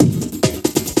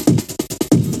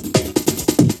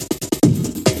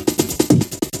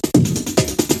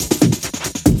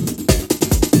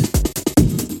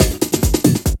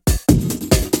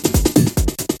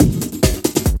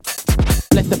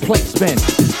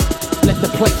the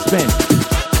plate spin.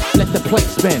 Let the plate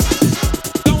spin.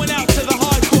 Going out to the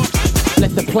hardcore.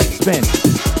 Let the plate spin.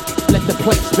 Let the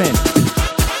plate spin.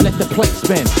 Let the plate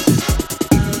spin.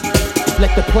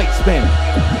 Let the plate spin.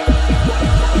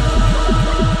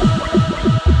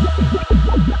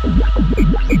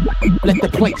 Let the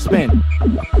plate spin.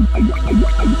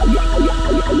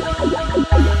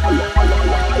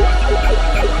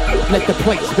 Let the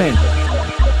plate spin.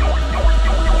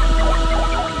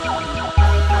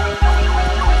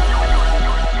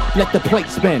 Let the plate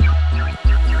spin.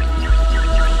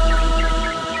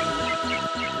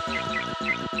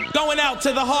 Going out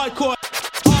to the hardcore.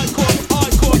 Hardcore,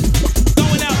 hardcore.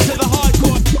 Going out to the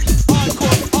hardcore.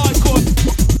 Hardcore, hardcore.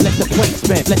 Let the plate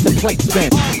spin. Let the plate spin.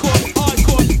 Hardcore,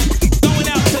 hardcore. Going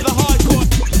out to the hardcore.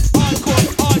 Hardcore,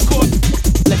 hardcore.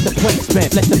 Let the plate spin.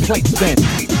 Let the plate spin.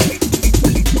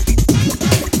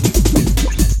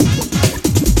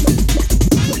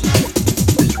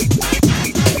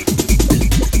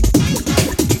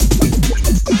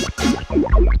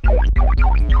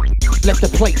 Let the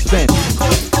plate spin.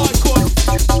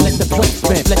 Let the plate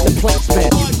spin. Let the plate spin.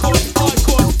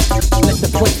 Let the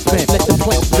plate spin. Let the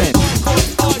plate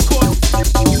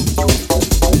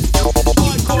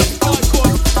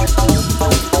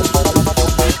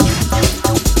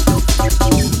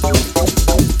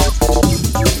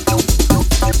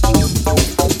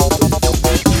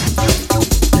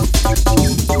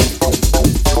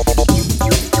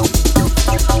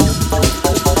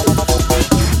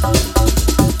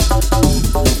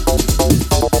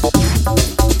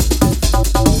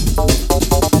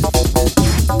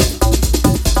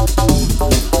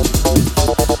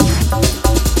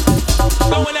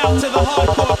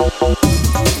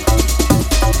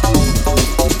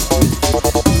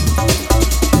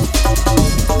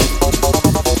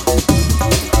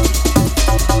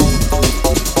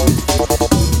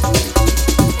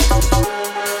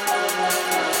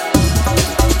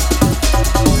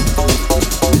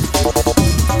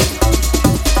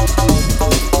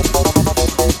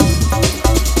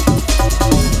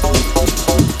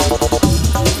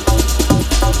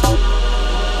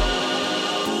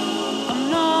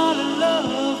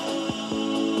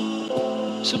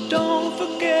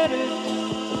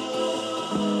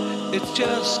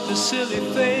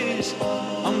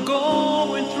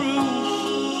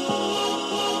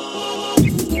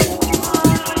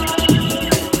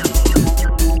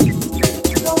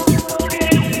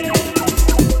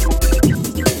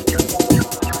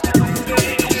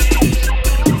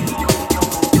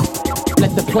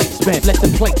spin. Let the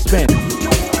plate spin.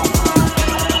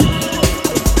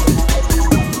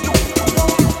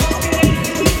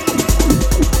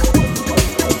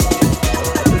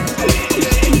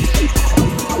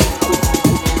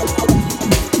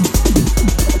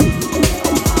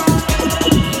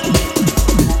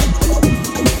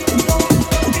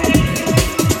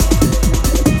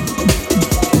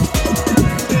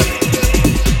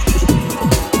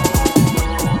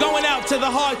 Going out to the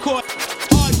hardcore.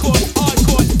 Hardcore,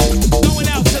 hardcore. Going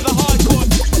out to the hardcore.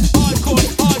 Hardcore,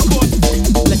 hardcore.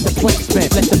 Let the plate spin.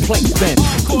 Let the plate spin.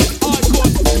 Hardcore, hardcore.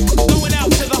 Going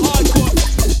out to the hardcore.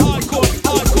 Hardcore,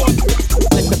 hardcore.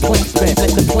 Let the plate spin.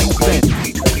 Let the plate spin.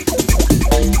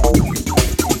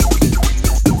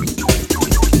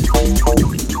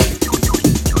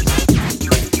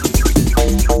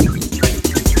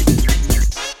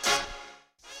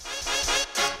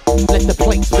 Let the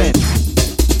plate spin.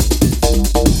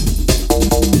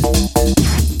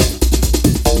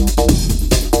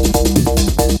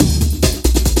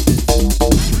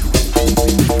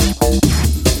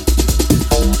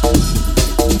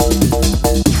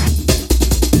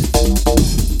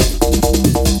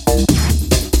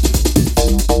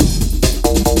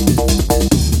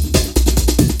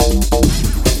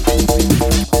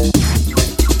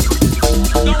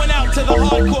 Going out to the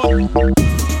hardcore.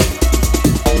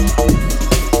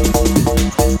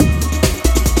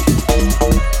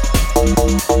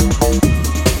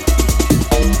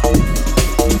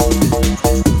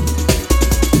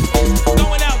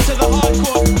 Going out to the hardcore. Going out to the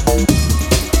hardcore.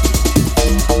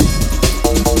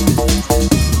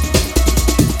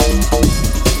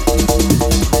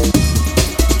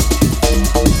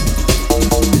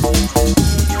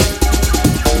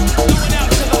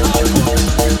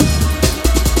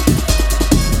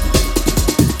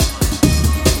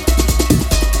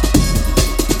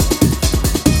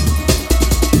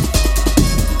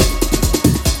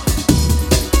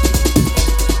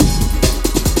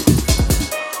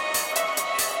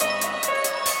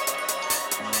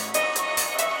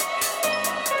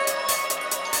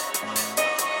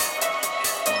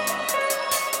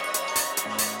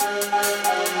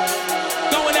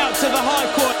 Going out to the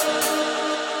hardcore.